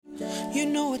You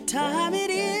know what time it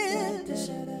is,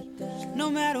 no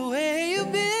matter where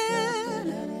you've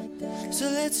been. So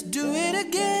let's do it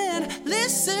again.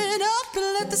 Listen up and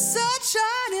let the sun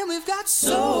shine in. We've got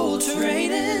soul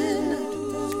training.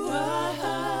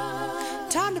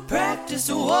 Time to practice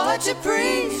what you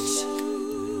preach.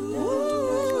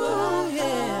 Ooh,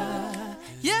 yeah.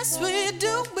 Yes, we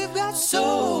do. We've got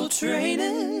soul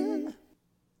training.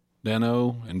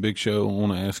 Dano and Big Show, I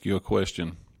want to ask you a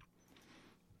question.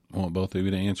 I want both of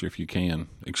you to answer if you can.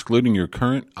 Excluding your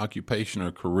current occupation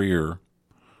or career,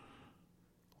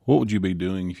 what would you be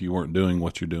doing if you weren't doing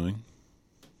what you're doing?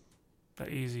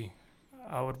 Easy.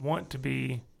 I would want to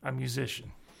be a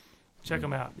musician. Check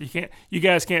them out. You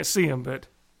guys can't see them, but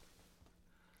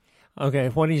okay.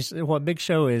 What Big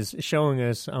Show is showing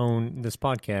us on this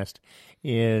podcast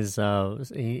is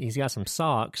he's got some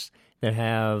socks that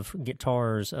have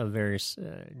guitars of various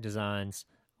designs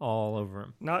all over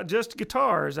them. not just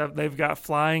guitars. They've got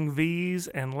Flying V's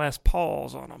and Les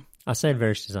Pauls on them. I said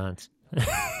various designs.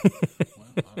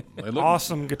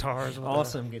 Awesome guitars.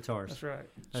 Awesome guitars. That's right.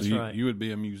 That's so right. You would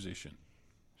be a musician.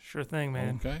 Sure thing,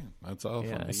 man. Okay, that's awesome.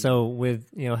 Yeah. So with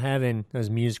having those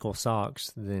musical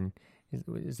socks, then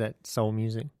is that soul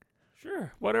music?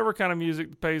 Sure. Whatever kind of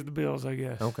music pays the bills, I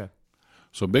guess. Okay.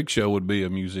 So Big Show would be a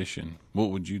musician. What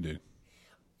would you do?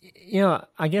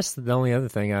 I guess the only other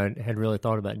thing I had really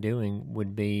thought about doing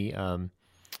would be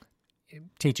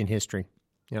teaching history.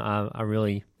 I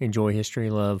really enjoy history,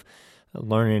 love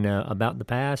learning about the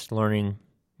past, learning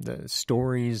the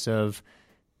stories of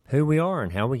who we are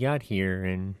and how we got here,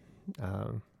 and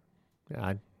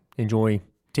I enjoy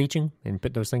teaching and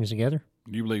put those things together.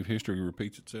 Do you believe history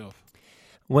repeats itself?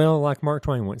 Well, like Mark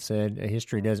Twain once said,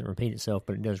 history doesn't repeat itself,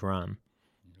 but it does rhyme.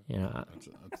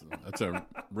 That's a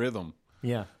rhythm.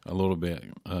 Yeah. A little bit.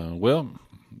 Well,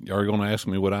 are you going to ask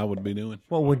me what I would be doing?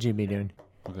 What would you be doing?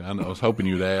 Okay, I was hoping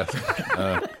you'd ask.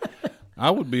 I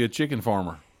would be a chicken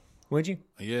farmer. Would you?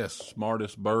 Yes,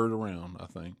 smartest bird around, I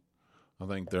think. I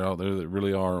think they're out there that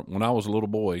really are. When I was a little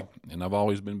boy, and I've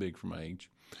always been big for my age,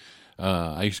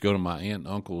 I used to go to my aunt and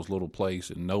uncle's little place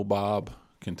in Nobob,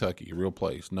 Kentucky, a real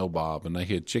place, Nobob, and they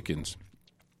had chickens.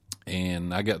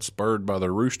 And I got spurred by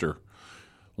their rooster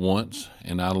once,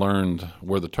 and I learned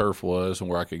where the turf was and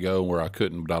where I could go and where I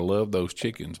couldn't. But I loved those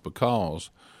chickens because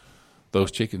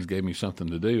those chickens gave me something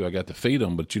to do. I got to feed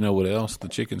them, but you know what else the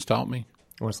chickens taught me?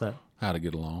 What's that? How to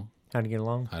get along. How to get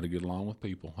along? How to get along with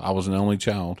people. I was an only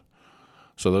child,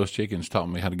 so those chickens taught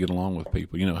me how to get along with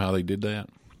people. You know how they did that?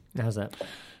 How's that?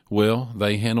 Well,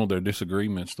 they handled their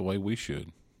disagreements the way we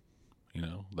should.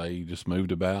 They just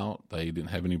moved about. They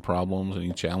didn't have any problems,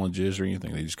 any challenges or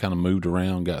anything. They just kind of moved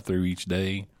around, got through each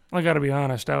day. I got to be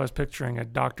honest, I was picturing a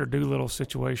Dr. Dolittle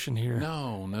situation here.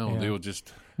 No, Yeah. they were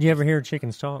just... Do you ever hear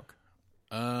chickens talk?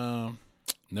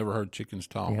 Never heard chickens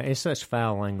talk. Yeah, it's such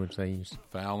foul language they use.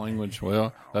 Foul language?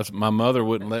 Well, my mother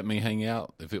wouldn't let me hang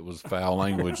out if it was foul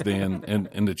language then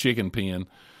in the chicken pen.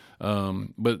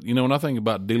 But, when I think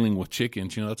about dealing with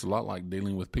chickens, that's a lot like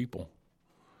dealing with people.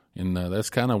 And that's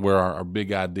kind of where our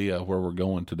big idea, where we're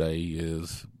going today,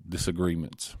 is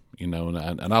disagreements. And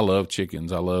I love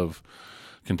chickens. I love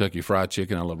Kentucky Fried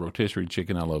Chicken. I love rotisserie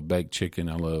chicken. I love baked chicken.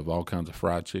 I love all kinds of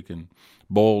fried chicken,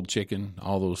 boiled chicken,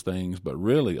 all those things. But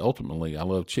really, ultimately, I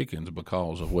love chickens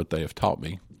because of what they have taught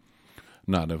me,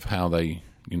 not of how they,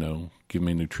 give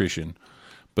me nutrition.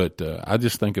 But I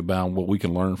just think about what we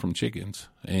can learn from chickens.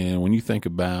 And when you think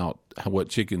about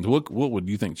what would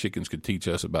you think chickens could teach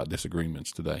us about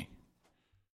disagreements today?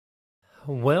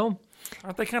 Well,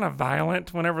 aren't they kind of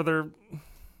violent whenever they're...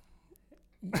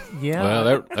 Yeah.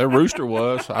 Well, that rooster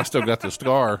was. I still got the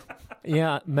scar.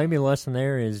 Yeah, maybe the lesson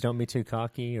there is don't be too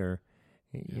cocky or,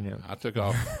 I took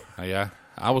off. Yeah,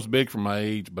 I was big for my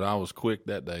age, but I was quick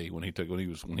that day when he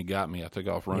got me. I took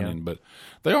off running. Yeah. But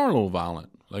they are a little violent.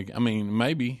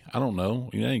 Maybe, I don't know.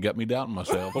 He got me doubting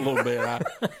myself a little bit.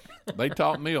 They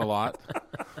taught me a lot.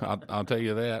 I'll tell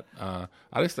you that.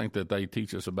 I just think that they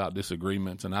teach us about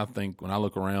disagreements, and I think when I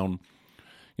look around,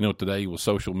 today with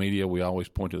social media, we always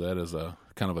point to that as a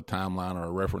kind of a timeline or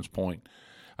a reference point.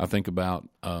 I think about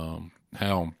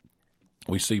how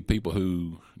we see people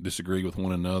who disagree with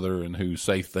one another and who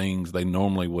say things they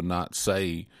normally would not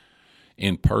say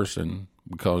in person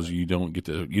because you don't get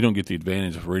the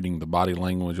advantage of reading the body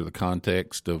language or the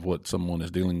context of what someone is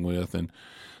dealing with, and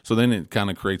so then it kind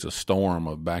of creates a storm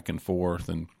of back and forth.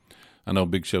 And I know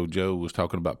Big Show Joe was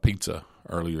talking about pizza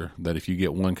earlier, that if you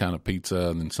get one kind of pizza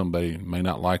and then somebody may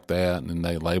not like that, and then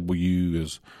they label you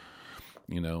as,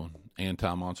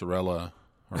 anti-mozzarella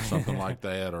or something like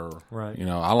that, or, right.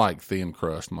 I like thin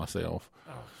crust myself.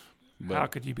 How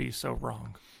could you be so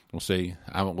wrong? Well, see,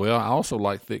 I also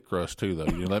like thick crust too, though.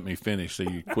 You let me finish, so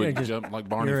you quit jump like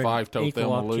Barney You're Fife an told equal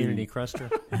Thelma Lou. opportunity cruster.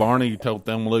 Barney told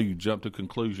Thelma Lou you jump to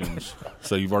conclusions,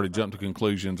 so you've already jumped to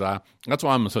conclusions. That's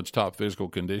why I'm in such top physical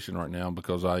condition right now,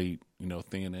 because I eat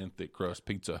thin and thick crust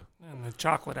pizza. And the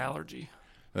chocolate allergy.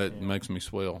 That makes me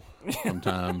swell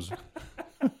sometimes.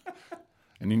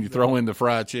 And then you throw in the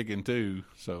fried chicken too.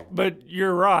 So, but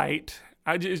you're right.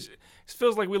 It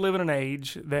feels like we live in an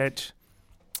age that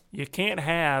you can't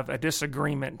have a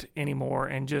disagreement anymore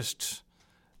and just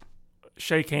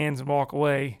shake hands and walk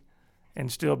away and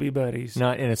still be buddies.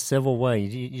 Not in a civil way.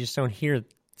 You just don't hear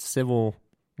civil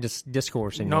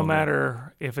discourse anymore. No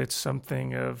matter if it's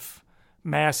something of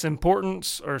mass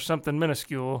importance or something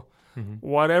minuscule,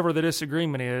 whatever the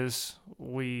disagreement is,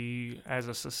 we as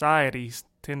a society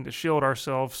tend to shield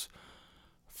ourselves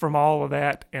from all of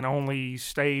that and only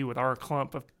stay with our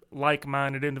clump of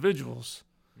like-minded individuals.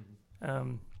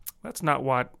 That's not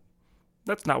what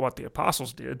the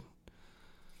apostles did.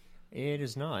 It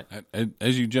is not.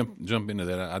 As you jump into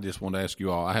that, I just want to ask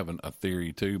you all. I have a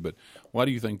theory too, but why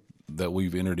do you think that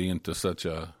we've entered into such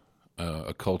a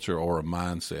culture or a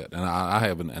mindset? And I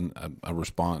have a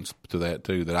response to that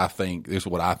too. That I think this is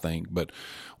what I think. But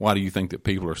why do you think that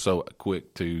people are so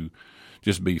quick to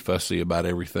just be fussy about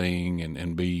everything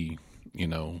and be,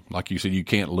 like you said, you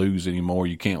can't lose anymore,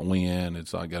 you can't win.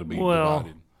 It's got to be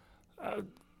divided.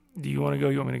 Do you want to go?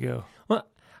 You want me to go? Well,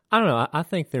 I don't know. I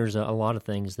think there's a lot of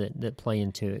things that play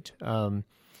into it.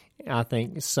 I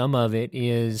think some of it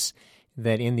is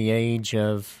that in the age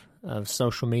of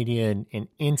social media and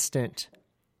instant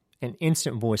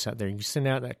voice out there, you send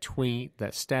out that tweet,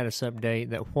 that status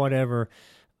update, that whatever,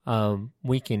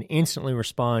 we can instantly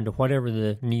respond to whatever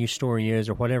the news story is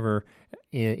or whatever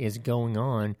is going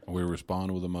on. We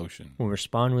respond with emotion.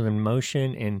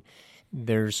 And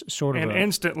there's sort of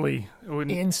instantly.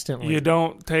 You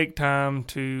don't take time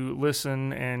to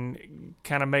listen and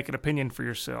kind of make an opinion for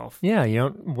yourself. Yeah, you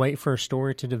don't wait for a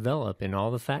story to develop and all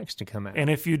the facts to come out. And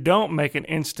if you don't make an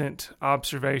instant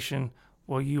observation,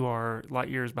 well, you are light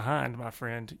years behind, my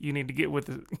friend. You need to get with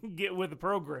the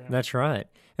program. That's right.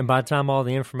 And by the time all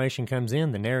the information comes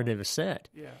in, the narrative is set.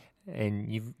 Yeah. And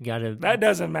you've got to... That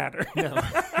doesn't matter. No.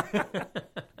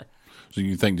 So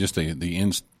you think just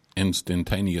the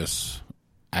instantaneous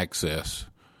access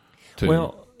to...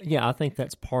 Well, yeah, I think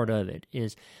that's part of it.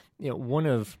 Is one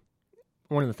of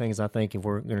the things I think, if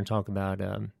we're going to talk about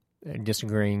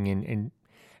disagreeing and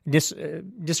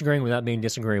disagreeing without being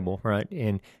disagreeable, right?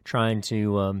 And trying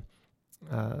to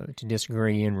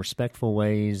disagree in respectful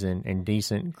ways and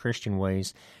decent Christian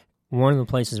ways. One of the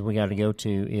places we got to go to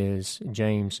is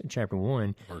James chapter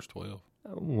 1. Verse 12.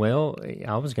 Well,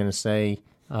 I was going to say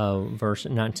verse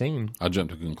 19. I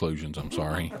jumped to conclusions. I'm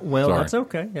sorry. Well,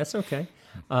 sorry. That's okay.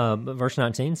 But verse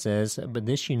 19 says, "But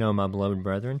this you know, my beloved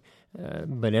brethren,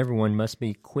 but everyone must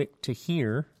be quick to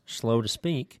hear, slow to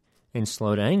speak, and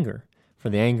slow to anger. For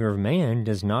the anger of man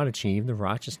does not achieve the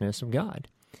righteousness of God."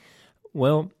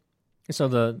 Well, so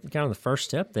the kind of the first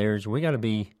step there is we got to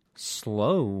be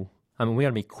slow. We got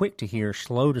to be quick to hear,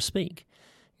 slow to speak.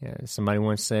 Somebody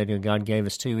once said, God gave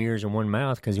us 2 ears and 1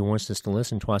 mouth because He wants us to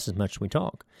listen twice as much as we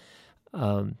talk.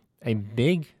 A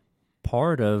big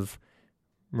part of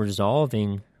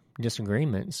resolving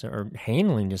disagreements or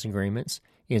handling disagreements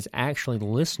is actually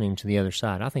listening to the other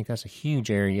side. I think that's a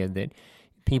huge area that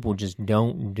people just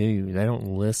don't do. They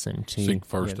don't listen to Seek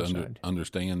first the other side.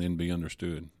 Understand, then be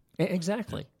understood.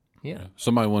 Exactly. Yeah.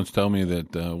 Somebody once told me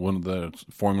that one of the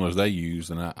formulas they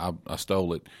use, and I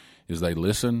stole it, is they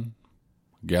listen,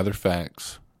 gather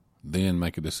facts, then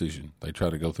make a decision. They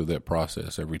try to go through that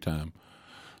process every time.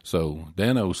 So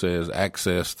Dano says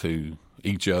access to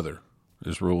each other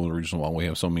is really the reason why we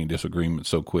have so many disagreements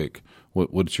so quick.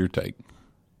 What's your take?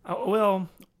 Well,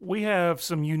 we have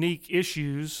some unique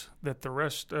issues that the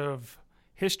rest of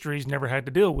history's never had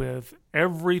to deal with.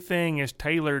 Everything is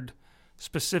tailored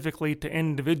specifically to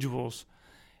individuals.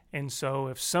 And so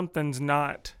if something's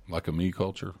not... Like a me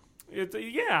culture?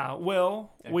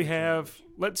 We have,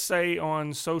 let's say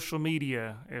on social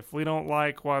media, if we don't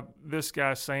like what this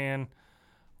guy's saying,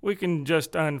 we can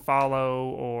just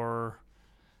unfollow or,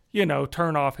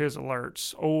 turn off his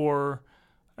alerts. Or,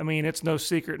 it's no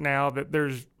secret now that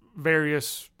there's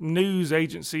various news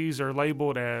agencies are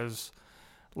labeled as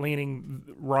leaning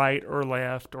right or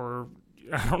left, or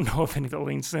I don't know if any that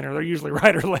lean center. They're usually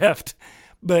right or left.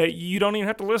 But you don't even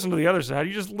have to listen to the other side.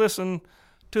 You just listen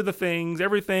to the things.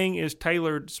 Everything is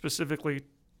tailored specifically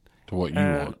to what you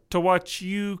want, to what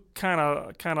you kind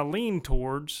of lean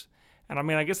towards. And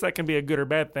I guess that can be a good or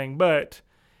bad thing. But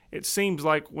it seems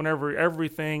like whenever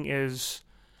everything is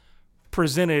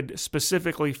presented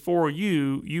specifically for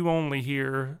you, you only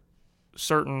hear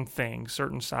certain things,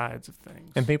 certain sides of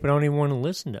things. And people don't even want to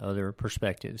listen to other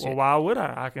perspectives. Well, why would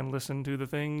I? I can listen to the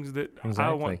things that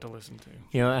I want to listen to.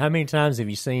 You know, how many times have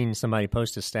you seen somebody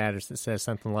post a status that says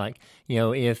something like, you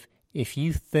know, if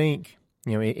you think,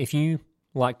 you know, if you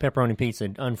like pepperoni pizza,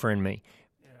 unfriend me.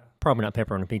 Yeah. Probably not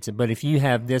pepperoni pizza, but if you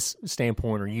have this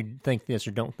standpoint or you think this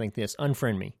or don't think this,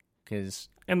 unfriend me.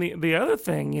 And the other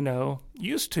thing, you know,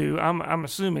 used to, I'm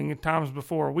assuming in times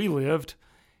before we lived,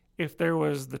 if there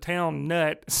was the town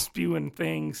nut spewing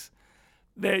things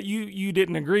that you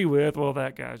didn't agree with, well,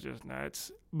 that guy's just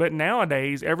nuts. But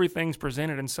nowadays, everything's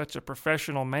presented in such a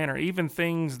professional manner, even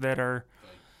things that are,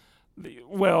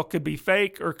 well, could be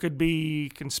fake or could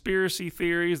be conspiracy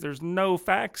theories. There's no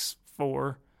facts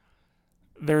for.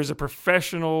 There's a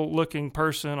professional-looking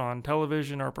person on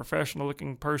television or a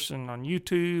professional-looking person on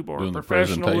YouTube or a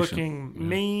professional-looking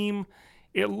meme.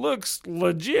 It looks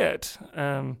legit.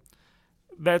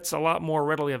 That's a lot more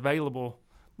readily available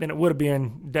than it would have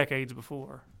been decades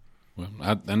before. Well,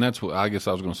 and that's what I guess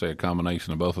I was going to say, a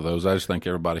combination of both of those. I just think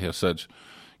everybody has such,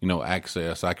 you know,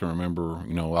 access. I can remember,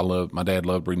 you know, my dad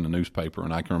loved reading the newspaper,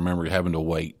 and I can remember having to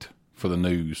wait for the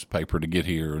newspaper to get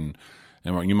here, and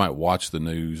you might watch the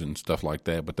news and stuff like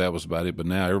that, but that was about it. But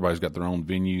now everybody's got their own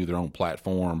venue, their own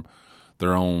platform,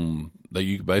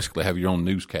 you could basically have your own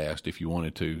newscast if you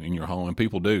wanted to in your home, and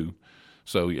people do.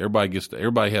 So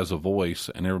everybody has a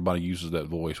voice, and everybody uses that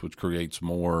voice, which creates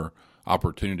more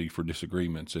opportunity for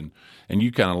disagreements. And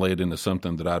you kind of led into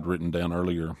something that I'd written down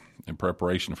earlier in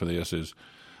preparation for this is,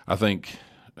 I think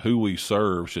who we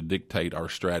serve should dictate our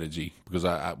strategy, because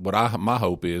my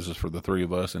hope is for the three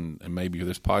of us and maybe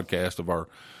this podcast of our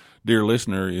dear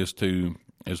listener is to,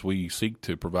 as we seek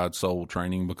to provide soul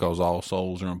training, because all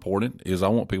souls are important, is I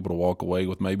want people to walk away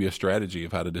with maybe a strategy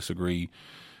of how to disagree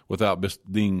without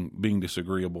being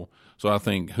disagreeable. So I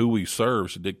think who we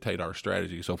serve should dictate our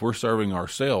strategy. So if we're serving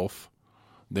ourselves,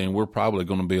 then we're probably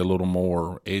going to be a little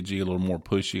more edgy, a little more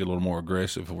pushy, a little more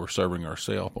aggressive if we're serving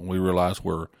ourselves. When we realize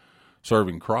we're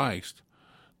serving Christ,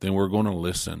 then we're going to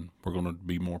listen. We're going to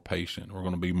be more patient. We're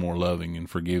going to be more loving and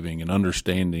forgiving and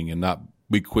understanding, and not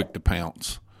be quick to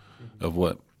pounce of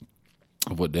what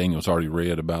Daniel's already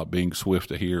read about being swift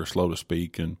to hear, slow to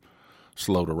speak, and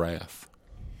slow to wrath.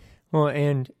 Well,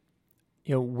 and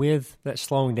you know, with that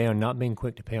slowing down, not being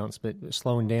quick to pounce, but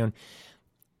slowing down,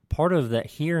 part of that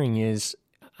hearing is,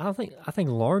 I think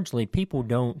largely people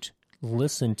don't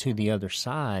listen to the other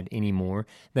side anymore.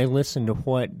 They listen to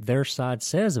what their side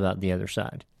says about the other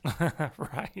side.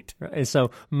 Right. And so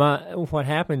what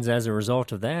happens as a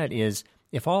result of that is,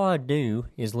 if all I do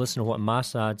is listen to what my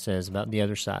side says about the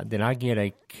other side, then I get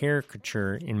a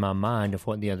caricature in my mind of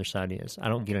what the other side is. I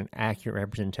don't get an accurate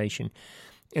representation.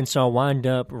 And so I wind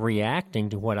up reacting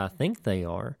to what I think they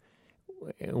are,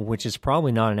 which is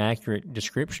probably not an accurate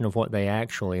description of what they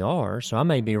actually are. So I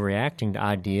may be reacting to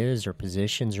ideas or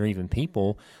positions or even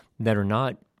people that are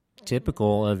not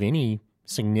typical of any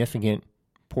significant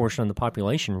portion of the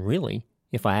population, really,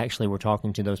 if I actually were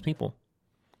talking to those people.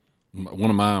 One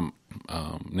of my,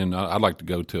 and I'd like to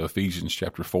go to Ephesians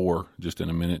chapter 4 just in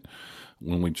a minute,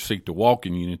 when we seek to walk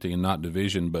in unity and not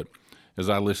division. But as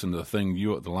I listen to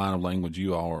the line of language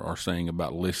you all are saying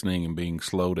about listening and being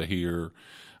slow to hear,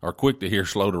 or quick to hear,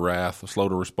 slow to wrath, slow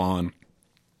to respond.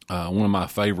 One of my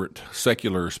favorite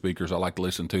secular speakers I like to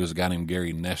listen to is a guy named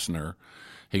Gary Nessner.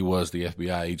 He was the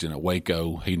FBI agent at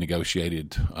Waco. He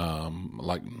negotiated,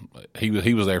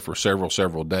 he was there for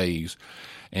several days.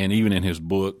 And even in his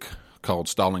book called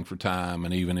Stalling for Time,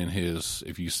 and even in his,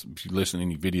 if you listen to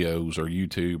any videos or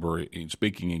YouTube or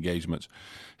speaking engagements,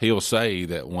 he'll say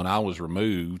that when I was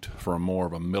removed from more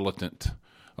of a militant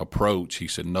approach, he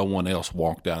said no one else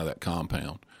walked out of that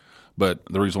compound. But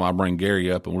the reason why I bring Gary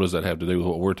up, and what does that have to do with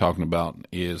what we're talking about,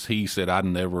 is he said I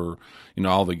never,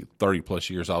 all the 30-plus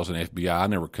years I was in FBI, I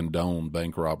never condoned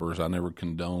bank robbers. I never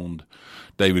condoned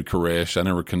David Koresh. I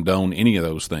never condoned any of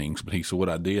those things. But he said what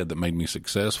I did that made me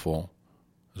successful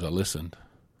is I listened.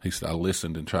 He said I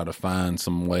listened and tried to find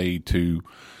some way to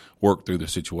work through the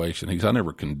situation. He said I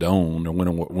never condoned or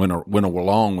went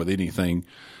along with anything,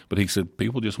 but he said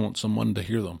people just want someone to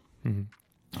hear them.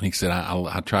 Mm-hmm. He said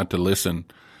I tried to listen.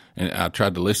 And I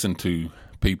tried to listen to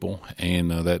people, and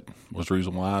that was the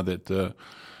reason why that,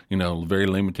 very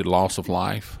limited loss of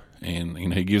life. And,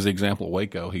 he gives the example of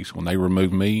Waco. He said, when they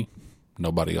removed me,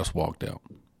 nobody else walked out.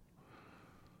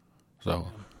 So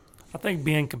I think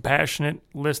being compassionate,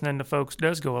 listening to folks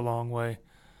does go a long way.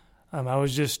 I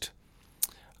was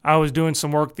doing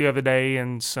some work the other day,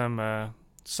 and some of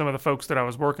the folks that I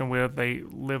was working with, they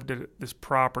lived at this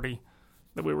property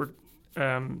that we were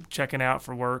checking out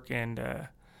for work, and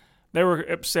they were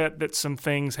upset that some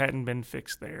things hadn't been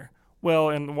fixed there. Well,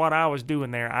 and what I was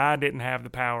doing there, I didn't have the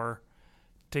power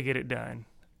to get it done.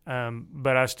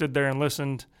 But I stood there and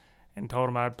listened and told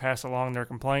them I'd pass along their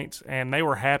complaints, and they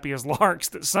were happy as larks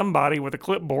that somebody with a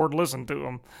clipboard listened to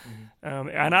them. Mm-hmm.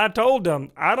 And I told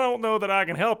them, I don't know that I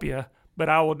can help you, but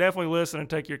I will definitely listen and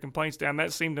take your complaints down.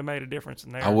 That seemed to make a difference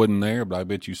in there. I wasn't there, but I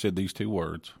bet you said these two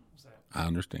words. I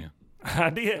understand. I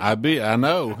did. I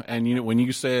know. And when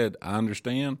you said, I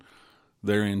understand,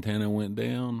 their antenna went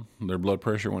down, their blood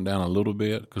pressure went down a little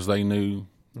bit because they knew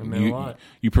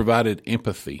you provided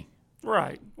empathy.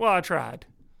 Right. Well, I tried.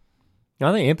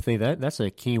 I think empathy, that's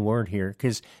a key word here,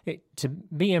 because to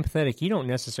be empathetic, you don't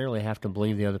necessarily have to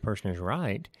believe the other person is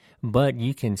right, but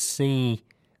you can see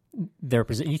their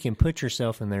position. You can put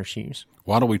yourself in their shoes.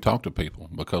 Why do we talk to people?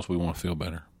 Because we want to feel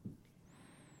better.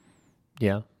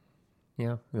 Yeah.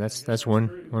 That's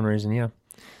one reason. Yeah.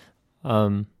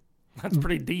 That's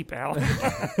pretty deep, Alan.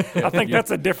 I think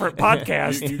that's a different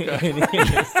podcast.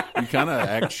 You kind of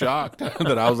act shocked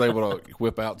that I was able to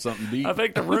whip out something deep. I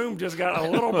think the room just got a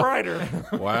little brighter.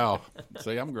 Wow.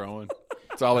 See, I'm growing.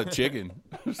 It's all that chicken.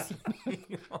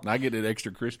 And I get it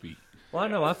extra crispy. Well, I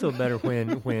know I feel better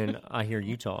when I hear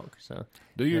you talk. So,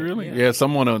 do you really? Yeah.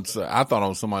 Someone else. I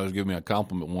thought somebody was giving me a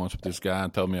compliment once with this guy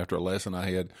and told me after a lesson I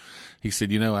had. He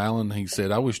said, Alan, he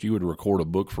said, I wish you would record a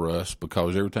book for us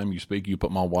because every time you speak, you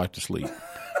put my wife to sleep.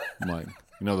 I'm like,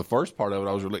 the first part of it,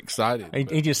 I was really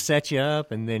excited. He just set you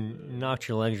up and then knocked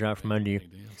your legs right from under you.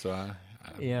 So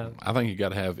I think you got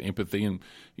to have empathy, and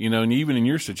and even in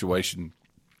your situation,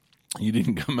 you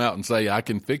didn't come out and say, I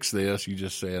can fix this. You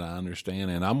just said, I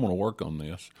understand, and I'm going to work on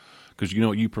this. Because you know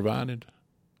what you provided?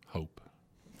 Hope.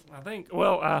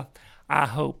 I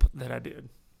hope that I did.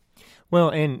 Well,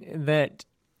 and that,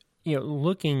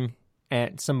 looking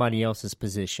at somebody else's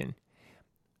position,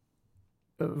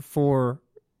 for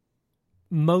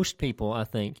most people, I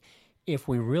think, if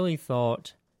we really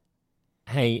thought,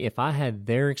 hey, if I had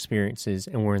their experiences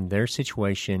and were in their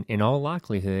situation, in all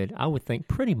likelihood, I would think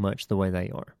pretty much the way they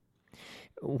are.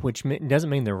 Which doesn't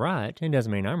mean they're right. It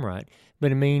doesn't mean I'm right.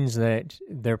 But it means that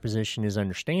their position is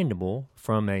understandable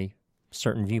from a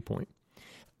certain viewpoint.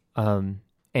 And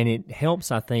it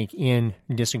helps, I think, in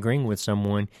disagreeing with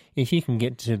someone if you can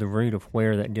get to the root of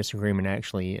where that disagreement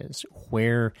actually is,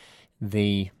 where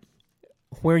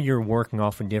you're working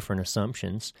off of different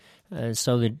assumptions,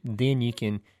 so that then you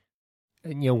can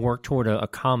work toward a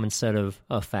common set of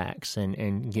facts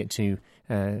and get to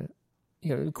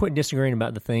quit disagreeing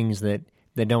about the things that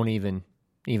don't even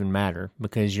matter,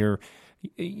 because you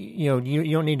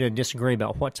don't need to disagree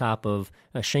about what type of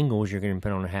shingles you're going to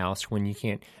put on a house when you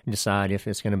can't decide if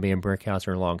it's going to be a brick house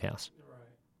or a log house.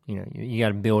 Right. You got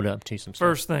to build up to some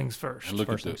first stuff. Things first.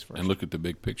 And look at the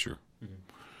big picture.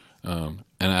 Mm-hmm.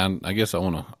 And I guess I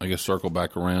want to circle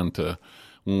back around to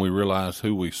when we realize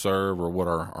who we serve or what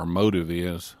our motive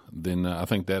is. Then I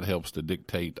think that helps to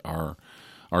dictate our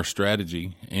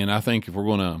strategy. And I think if we're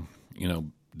going to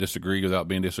disagree without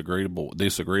being disagreeable,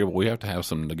 we have to have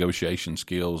some negotiation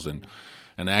skills and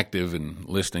active and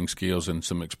listening skills and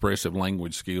some expressive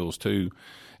language skills too.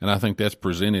 And I think that's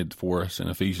presented for us in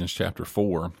Ephesians chapter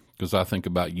 4, because I think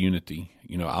about unity.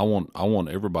 I want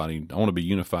everybody, I want to be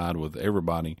unified with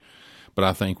everybody. But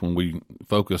I think when we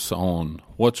focus on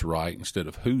what's right instead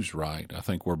of who's right, I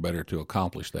think we're better to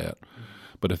accomplish that. Mm-hmm.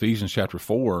 But Ephesians chapter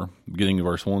 4, beginning of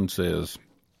verse 1 says,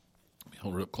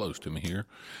 hold real close to me here.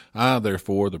 I,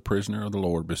 therefore, the prisoner of the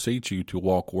Lord, beseech you to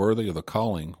walk worthy of the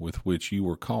calling with which you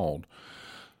were called.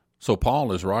 So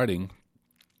Paul is writing,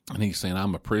 and he's saying,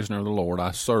 I'm a prisoner of the Lord.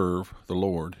 I serve the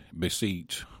Lord.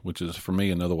 Beseech, which is for me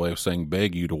another way of saying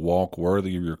beg you to walk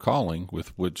worthy of your calling,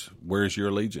 with which, where's your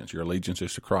allegiance? Your allegiance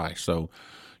is to Christ. So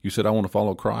you said, I want to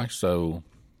follow Christ, so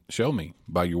show me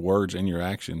by your words and your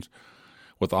actions,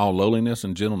 with all lowliness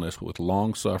and gentleness, with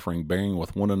long-suffering, bearing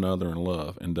with one another in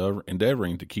love,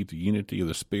 endeavoring to keep the unity of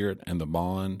the Spirit and the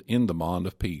bond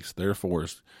of peace. Therefore,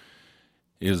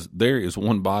 there is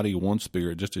one body, one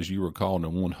Spirit, just as you were called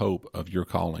in one hope of your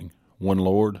calling, one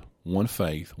Lord, one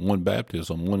faith, one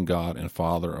baptism, one God and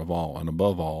Father of all, and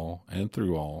above all, and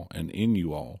through all, and in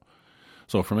you all.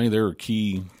 So for me, there are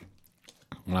key,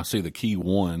 when I see the key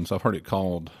ones, I've heard it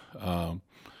called of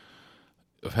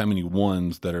how many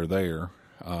ones that are there.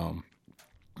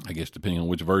 I guess depending on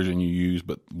which version you use,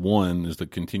 but one is the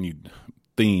continued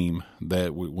theme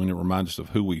that when it reminds us of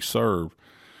who we serve,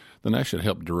 then that should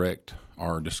help direct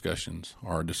our discussions,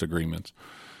 our disagreements.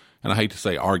 And I hate to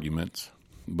say arguments,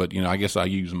 but, I guess I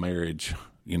use marriage,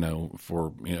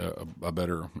 for a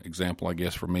better example, I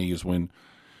guess, for me is when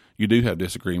you do have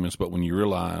disagreements, but when you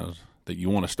realize that you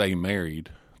want to stay married,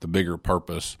 the bigger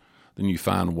purpose, then you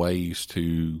find ways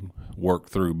to work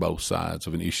through both sides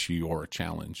of an issue or a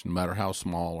challenge, no matter how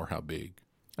small or how big.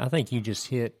 I think you just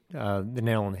hit the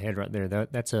nail on the head right there.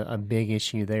 That's a big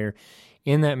issue there.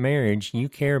 In that marriage, you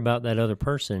care about that other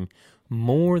person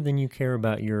more than you care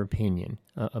about your opinion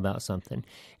about something.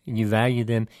 You value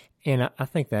them, and I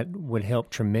think that would help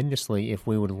tremendously if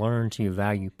we would learn to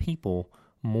value people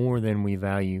more than we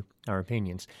value our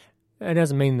opinions. That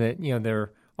doesn't mean that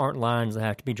there aren't lines that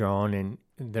have to be drawn and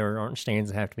there aren't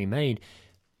stands that have to be made,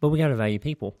 but we got to value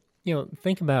people.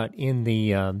 Think about in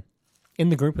the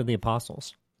group of the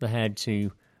apostles that had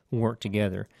to work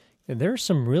together. There's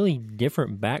some really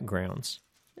different backgrounds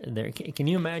there. Can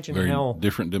you imagine Very how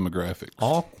different demographics.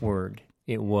 awkward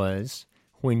it was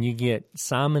when you get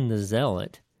Simon the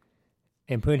Zealot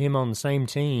and put him on the same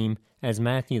team as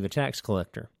Matthew the tax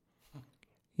collector?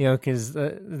 Because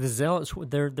the Zealots,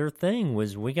 their thing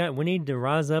was we need to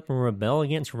rise up and rebel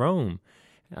against Rome.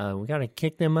 We got to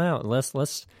kick them out.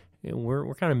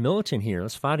 We're kind of militant here.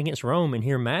 Let's fight against Rome. And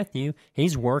here Matthew,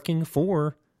 he's working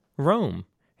for Rome.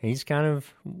 He's kind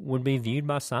of would be viewed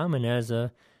by Simon as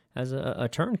a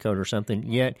turncoat or something.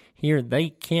 Yet here they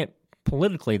can't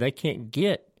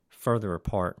get further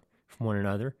apart from one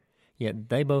another. Yet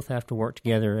they both have to work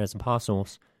together as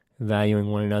apostles, valuing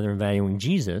one another and valuing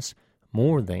Jesus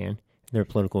more than their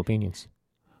political opinions.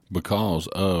 Because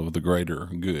of the greater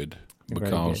good.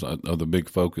 Because of the big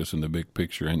focus and the big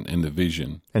picture and the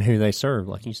vision. And who they serve,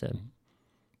 like you said.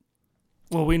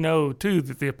 Well, we know, too,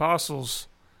 that the apostles,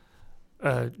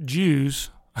 Jews,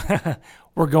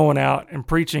 were going out and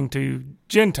preaching to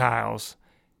Gentiles.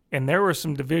 And there were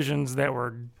some divisions that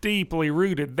were deeply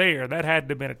rooted there. That had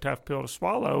to have been a tough pill to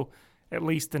swallow, at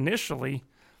least initially.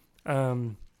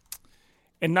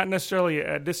 And not necessarily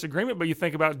a disagreement, but you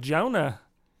think about Jonah.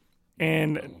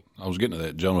 And I was getting to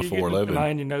that, Jonah 4:11. Am I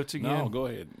in your notes again? No, go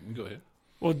ahead. Go ahead.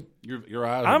 Well, your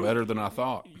eyes are better than I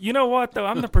thought. You know what, though?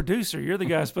 I'm the producer. You're the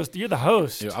guy you're the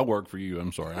host. Yeah, I work for you.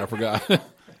 I'm sorry. I forgot.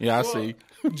 Yeah, I see.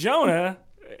 Jonah,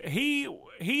 he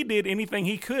did anything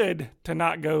he could to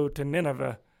not go to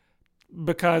Nineveh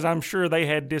because I'm sure they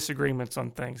had disagreements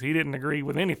on things. He didn't agree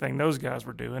with anything those guys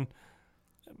were doing.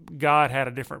 God had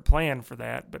a different plan for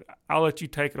that, but I'll let you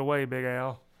take it away, Big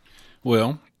Al.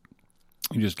 Well,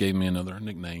 you just gave me another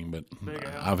nickname, but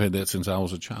I've had that since I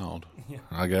was a child. Yeah.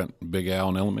 I got Big Al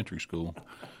in elementary school.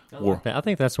 I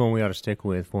think that's one we ought to stick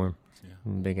with for him.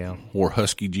 Yeah. Big Al. Wore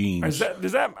husky jeans.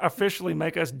 Does that officially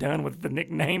make us done with the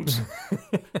nicknames?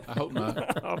 I hope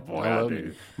not. Oh, boy, I love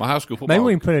you. My high school football. Maybe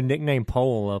we can put a nickname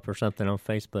poll up or something on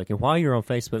Facebook. And while you're on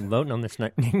Facebook voting on this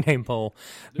nickname poll,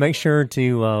 make sure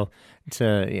to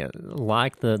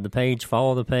like the page,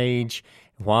 follow the page.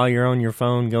 While you're on your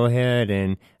phone, go ahead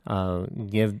and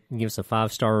give us a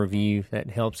 5-star review. That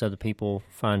helps other people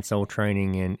find soul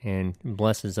training and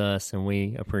blesses us, and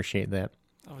we appreciate that.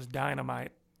 That was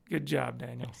dynamite. Good job,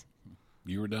 Daniel.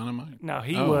 You were dynamite? No,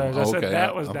 he was. I said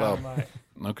that was dynamite.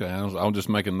 Okay, I'll just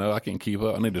make a note. I can't keep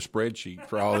up. I need a spreadsheet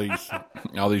for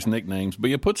all these nicknames. But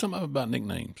you put some up about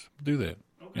nicknames. Do that.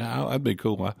 Okay. Yeah, that'd be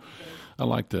cool. I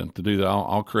like to do that.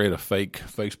 I'll create a fake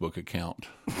Facebook account.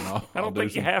 I don't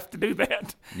think you have to do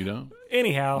that. You don't?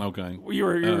 Anyhow. Okay. You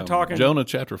were talking. Jonah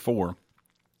chapter 4,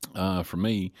 for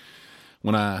me,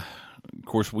 of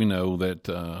course, we know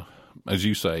that, as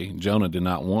you say, Jonah did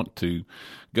not want to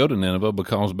go to Nineveh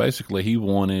because basically he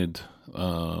wanted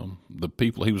the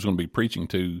people he was going to be preaching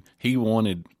to, he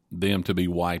wanted them to be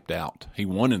wiped out. He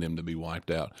wanted them to be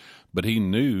wiped out. But he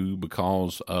knew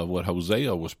because of what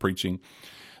Hosea was preaching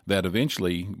that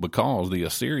eventually, because the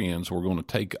Assyrians were going to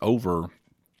take over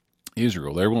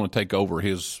Israel, they were going to take over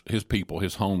his people,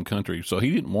 his home country. So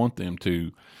he didn't want them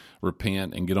to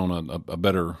repent and get on a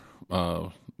better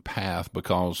path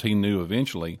because he knew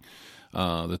eventually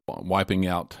that wiping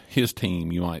out his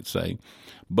team, you might say.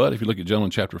 But if you look at Jonah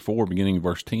chapter 4, beginning in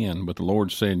verse 10, but the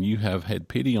Lord said, you have had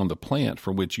pity on the plant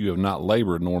for which you have not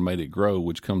labored nor made it grow,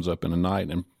 which comes up in a night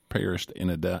and perished in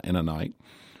a night.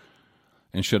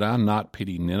 And should I not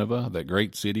pity Nineveh, that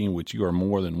great city in which are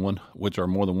more than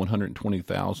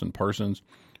 120,000 persons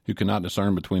who cannot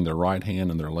discern between their right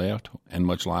hand and their left, and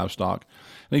much livestock?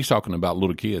 And he's talking about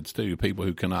little kids too, people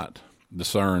who cannot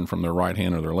discern from their right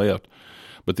hand or their left.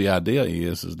 But the idea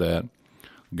is that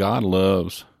God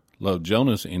loved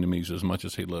Jonah's enemies as much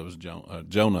as he loves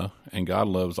Jonah, and God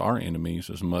loves our enemies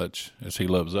as much as he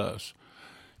loves us.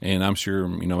 And I'm sure,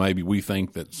 maybe we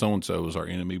think that so-and-so is our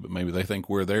enemy, but maybe they think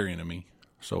we're their enemy.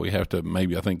 So we have to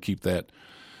maybe, I think, keep that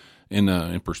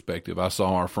in perspective. I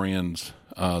saw our friends,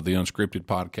 the Unscripted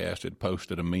podcast, had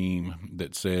posted a meme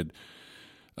that said,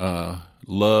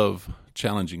 love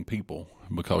challenging people,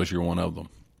 because you're one of them.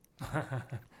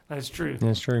 That's true.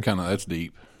 That's true. That's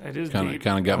deep. It is Kind deep.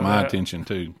 of got my attention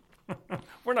too.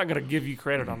 We're not going to give you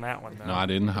credit on that one, though. No, I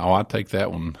didn't. Oh, I take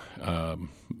that one.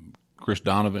 Chris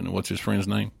Donovan. What's his friend's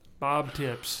name? Bob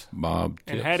Tips. Bob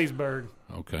In Tips. Hattiesburg.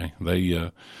 Okay,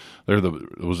 they're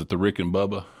was it the Rick and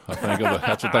Bubba? I think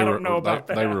that's what I don't know about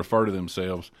they that. refer to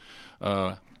themselves.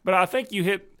 But I think you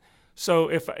hit. So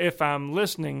if I'm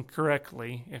listening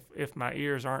correctly, if my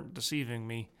ears aren't deceiving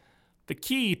me, the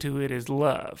key to it is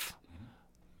love.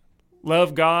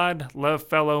 Love God, love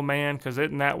fellow man, because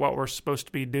isn't that what we're supposed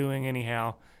to be doing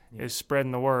anyhow? Is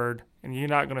spreading the word, and you're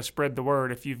not going to spread the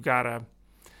word if you've got a.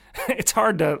 It's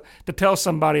hard to tell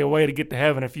somebody a way to get to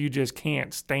heaven if you just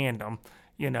can't stand them.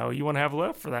 You want to have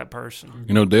love for that person.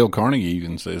 Dale Carnegie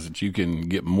even says that you can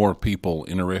get more people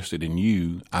interested in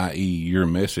you, i.e., your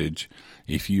message,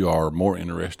 if you are more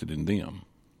interested in them.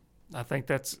 I think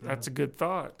that's a good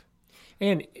thought.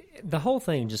 And the whole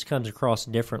thing just comes across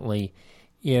differently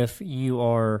if you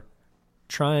are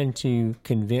trying to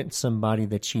convince somebody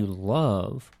that you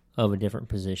love of a different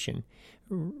position,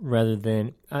 rather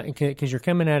than because you're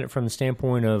coming at it from the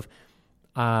standpoint of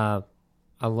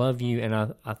I love you, and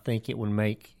I think it would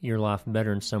make your life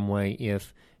better in some way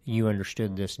if you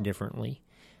understood this differently,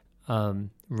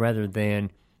 rather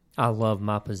than I love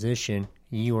my position.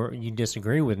 You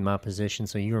disagree with my position,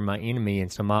 so you are my enemy,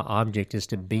 and so my object is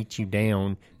to beat you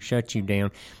down, shut you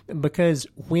down. Because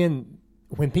when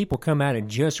people come at it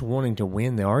just wanting to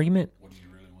win the argument, what do you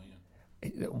really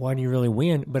win? Why do you really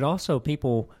win? But also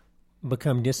people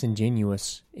become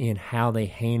disingenuous in how they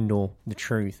handle the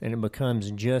truth, and it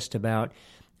becomes just about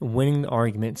winning the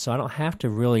argument. So I don't have to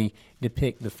really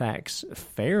depict the facts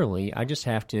fairly. I just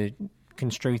have to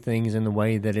construe things in the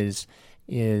way that is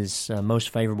most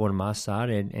favorable to my side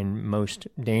and most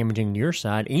damaging to your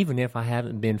side, even if I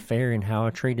haven't been fair in how I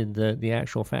treated the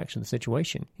actual facts of the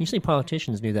situation. You see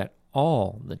politicians do that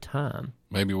all the time.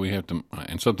 Maybe we have to,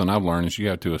 and something I've learned is you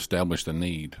have to establish the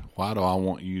need. Why do I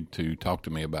want you to talk to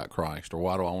me about Christ, or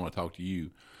why do I want to talk to you?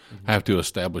 I have to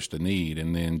establish the need,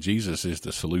 and then Jesus is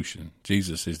the solution.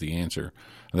 Jesus is the answer.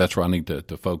 And that's where I need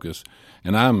to focus.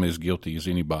 And I'm as guilty as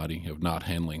anybody of not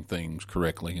handling things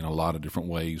correctly in a lot of different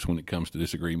ways when it comes to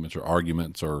disagreements or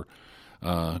arguments or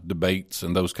debates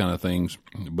and those kind of things.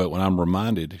 But when I'm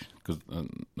reminded, because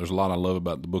there's a lot I love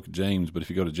about the book of James, but if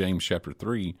you go to James chapter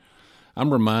 3,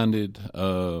 I'm reminded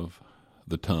of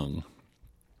the tongue.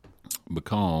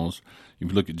 Because if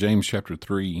you look at James chapter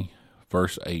 3,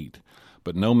 verse 8,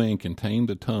 but no man can tame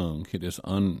the tongue. It is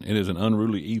an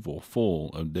unruly evil, full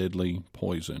of deadly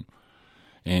poison.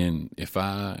 And if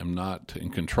I am not in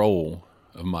control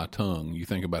of my tongue, you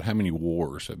think about how many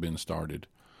wars have been started,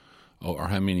 or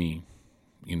how many,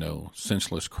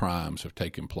 senseless crimes have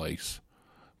taken place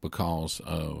because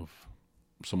of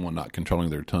someone not controlling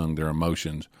their tongue, their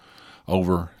emotions,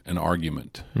 over an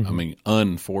argument. Mm-hmm. I mean,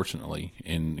 unfortunately,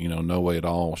 in no way at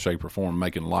all, shape, or form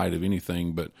making light of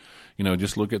anything, but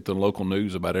just look at the local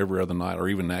news about every other night, or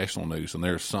even national news, and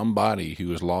there's somebody who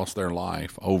has lost their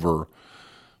life over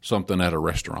something at a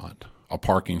restaurant, a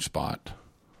parking spot,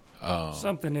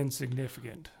 something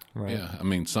insignificant. Right. Yeah, I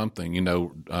mean something.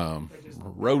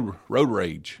 Road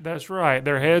rage. That's right.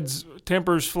 Their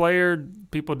tempers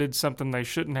flared. People did something they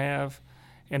shouldn't have,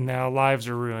 and now lives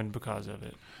are ruined because of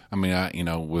it. I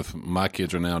mean, with my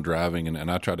kids are now driving, and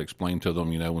I try to explain to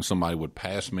them, when somebody would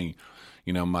pass me,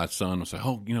 my son would say,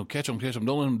 "Oh, catch them,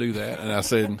 don't let them do that." And I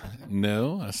said,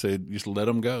 "No," I said, "just let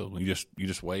them go. You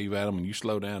just wave at them and you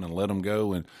slow down and let them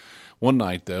go." And one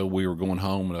night though, we were going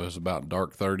home, and it was about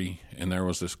dark 30, and there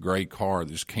was this gray car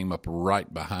that just came up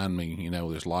right behind me,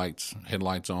 with his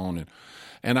headlights on,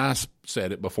 and I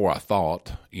said it before I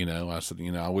thought, I said,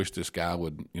 I wish this guy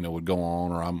would go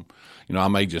on, or I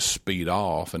may just speed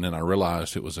off. And then I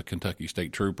realized it was a Kentucky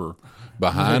State Trooper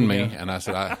behind me. And I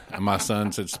said, and my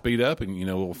son said, speed up, and,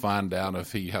 we'll find out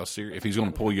if he's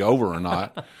going to pull you over or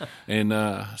not. And,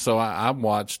 so I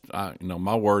watched,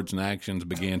 my words and actions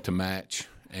began to match.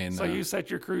 And, so you set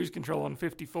your cruise control on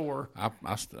 54.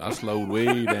 I slowed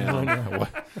way down,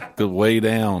 way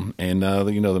down, and the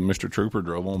Mr. Trooper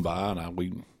drove on by, and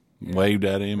we waved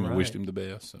at him and wished him the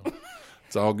best. So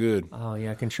it's all good. Oh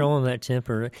yeah, controlling that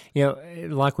temper.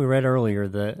 Like we read earlier,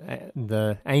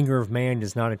 the anger of man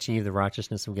does not achieve the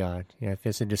righteousness of God. If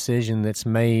it's a decision that's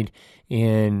made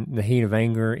in the heat of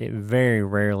anger, it very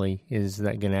rarely is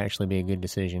that going to actually be a good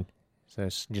decision. So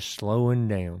it's just slowing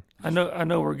down. I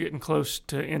know we're getting close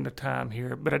to end of time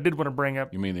here, but I did want to bring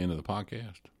up. You mean the end of the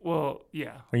podcast? Well,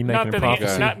 yeah. Are you making a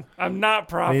prophecy? I'm not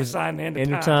prophesying the end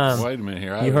of time. Wait a minute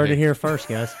here. You heard it here first,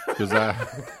 guys. Because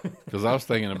I was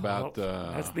thinking about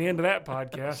that's the end of that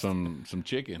podcast. Some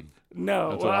chicken.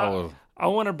 No, well, I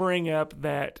want to bring up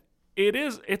that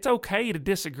it's okay to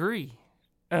disagree.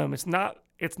 It's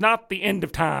not the end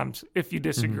of times if you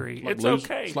disagree. It's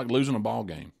okay. It's like losing a ball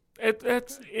game.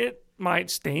 It might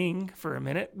sting for a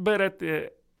minute, but at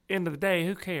the end of the day,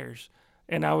 who cares?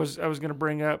 And I was going to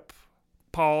bring up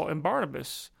Paul and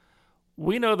Barnabas.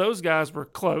 We know those guys were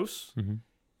close, and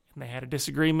they had a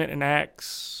disagreement in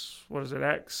Acts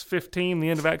 15, the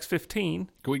end of Acts 15.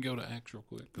 Can we go to Acts real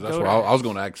quick? Because that's where I was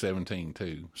going to Acts 17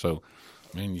 too. So,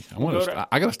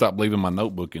 I got to stop leaving my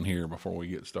notebook in here before we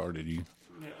get started.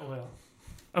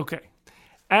 Okay.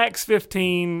 Acts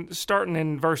 15, starting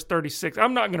in verse 36.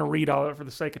 I'm not going to read all of it for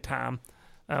the sake of time.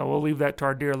 We'll leave that to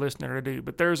our dear listener to do.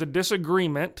 But there's a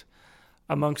disagreement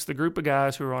amongst the group of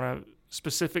guys who are on a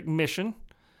specific mission.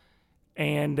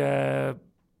 And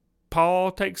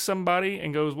Paul takes somebody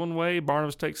and goes one way.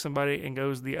 Barnabas takes somebody and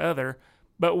goes the other.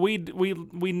 But we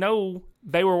know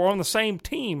they were on the same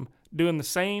team, doing the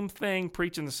same thing,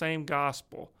 preaching the same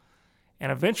gospel. And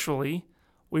eventually,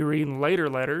 we read in later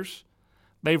letters,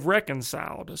 they've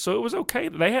reconciled. So it was okay.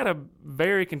 They had a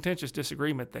very contentious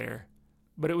disagreement there,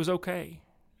 but it was okay.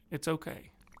 It's okay.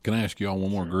 Can I ask you all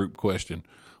one more group question?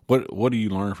 What do you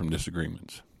learn from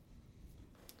disagreements?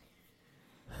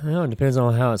 Well, it depends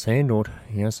on how it's handled.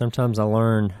 Sometimes I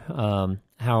learn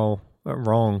how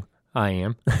wrong I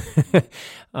am.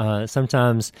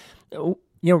 Sometimes,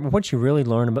 what you really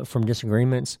learn from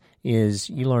disagreements is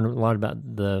you learn a lot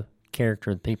about the character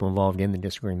of the people involved in the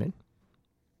disagreement.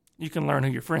 You can learn who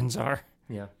your friends are.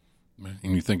 Yeah.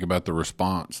 And you think about the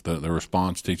response. The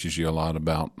response teaches you a lot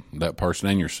about that person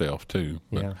and yourself too.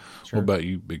 But yeah, sure. What about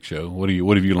you, Big Show? What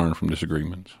have you learned from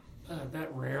disagreements?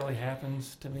 That rarely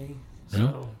happens to me. So.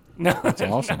 Yeah. No, that's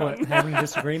awesome. What, having a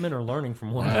disagreement or learning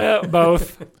from one?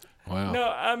 Both. Wow. No,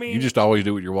 I mean, you just always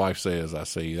do what your wife says. I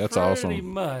see. That's awesome.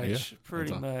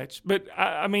 Pretty much. But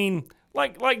I mean,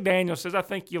 like Daniel says, I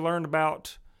think you learn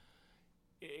about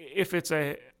if it's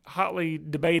a hotly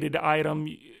debated item,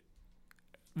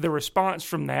 the response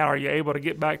from that. Are you able to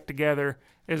get back together?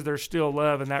 Is there still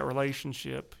love in that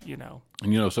relationship? And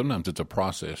sometimes it's a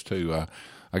process too.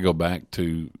 I go back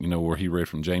to where he read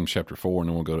from James chapter 4, and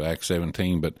then we'll go to Acts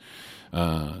 17. But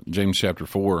James chapter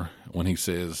 4, when he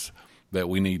says that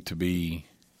we need to be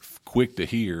quick to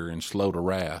hear and slow to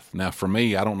wrath. Now, for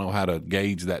me, I don't know how to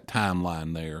gauge that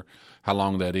timeline there, how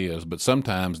long that is. But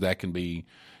sometimes that can be,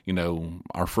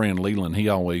 our friend Leland, he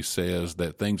always says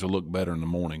that things will look better in the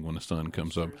morning when the sun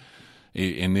comes up.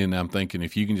 And then I'm thinking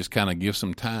if you can just kind of give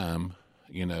some time,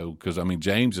 because,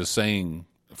 James is saying,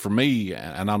 for me,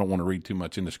 and I don't want to read too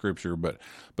much into Scripture, but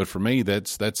for me,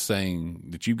 that's saying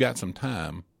that you've got some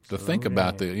time to think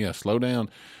about slow down,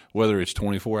 whether it's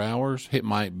 24 hours, it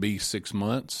might be 6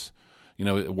 months.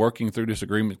 Working through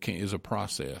disagreement is a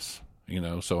process,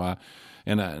 so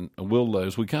we'll,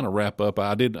 as we kind of wrap up,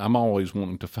 I'm always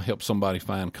wanting to help somebody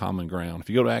find common ground. If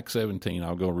you go to Acts 17,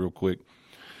 I'll go real quick.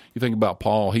 You think about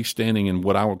Paul, he's standing in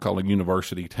what I would call a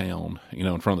university town, in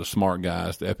front of the smart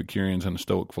guys, the Epicureans and the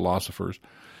Stoic philosophers.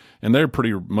 And they're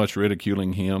pretty much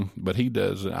ridiculing him, but he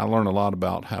does. I learn a lot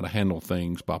about how to handle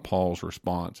things by Paul's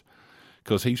response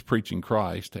because he's preaching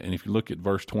Christ. And if you look at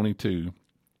verse 22,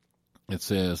 it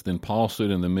says, Then Paul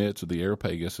stood in the midst of the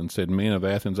Areopagus and said, Men of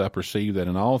Athens, I perceive that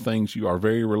in all things you are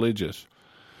very religious.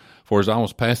 For as I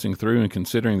was passing through and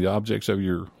considering the objects of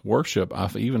your worship,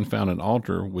 I've even found an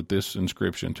altar with this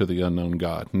inscription, To the unknown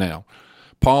God. Now,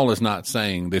 Paul is not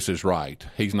saying this is right.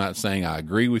 He's not saying I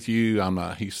agree with you.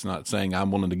 He's not saying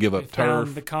I'm willing to give up turf.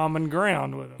 Found the common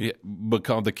ground with him. Yeah,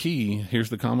 because the key, here's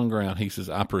the common ground. He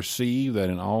says, I perceive that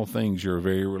in all things you're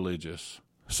very religious.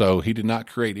 So he did not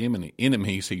create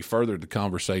enemies. He furthered the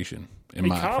conversation. He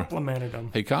complimented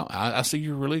them. I see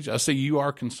you're religious. I see you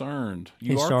are concerned.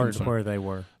 He started where they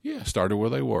were. Yeah, started where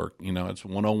they were. It's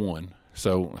 101.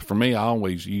 So for me, I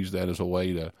always use that as a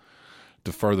way to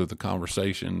further the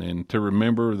conversation and to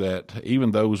remember that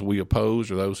even those we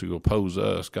oppose or those who oppose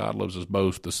us, God loves us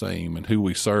both the same, and who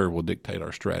we serve will dictate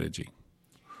our strategy.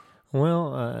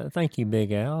 Well, thank you,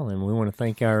 Big Al, and we want to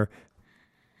thank our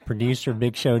producer,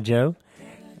 Big Show Joe.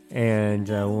 And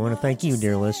we want to thank you,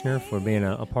 dear listener, for being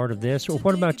a part of this. Well,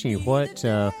 what about you? What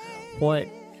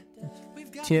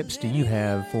tips do you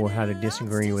have for how to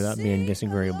disagree without being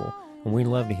disagreeable? And we'd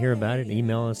love to hear about it.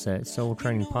 Email us at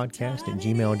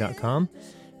soultrainingpodcast@gmail.com.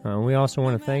 We also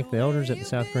want to thank the elders at the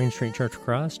South Green Street Church of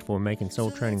Christ for making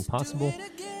soul training possible.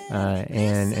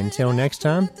 And until next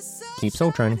time, keep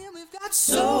soul training. We've got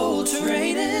soul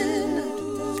training.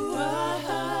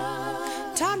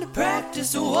 Time to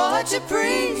practice what you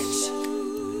preach.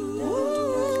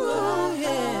 Ooh,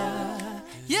 yeah.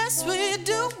 Yes, we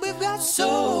do. We've got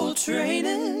soul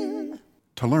training.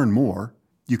 To learn more,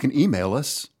 you can email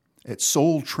us at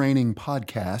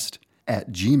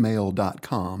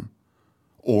soultrainingpodcast@gmail.com,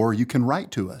 or you can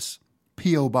write to us,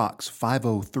 P.O. Box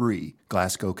 503,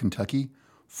 Glasgow, Kentucky,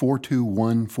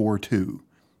 42142.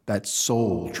 That's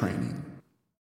Soul Training.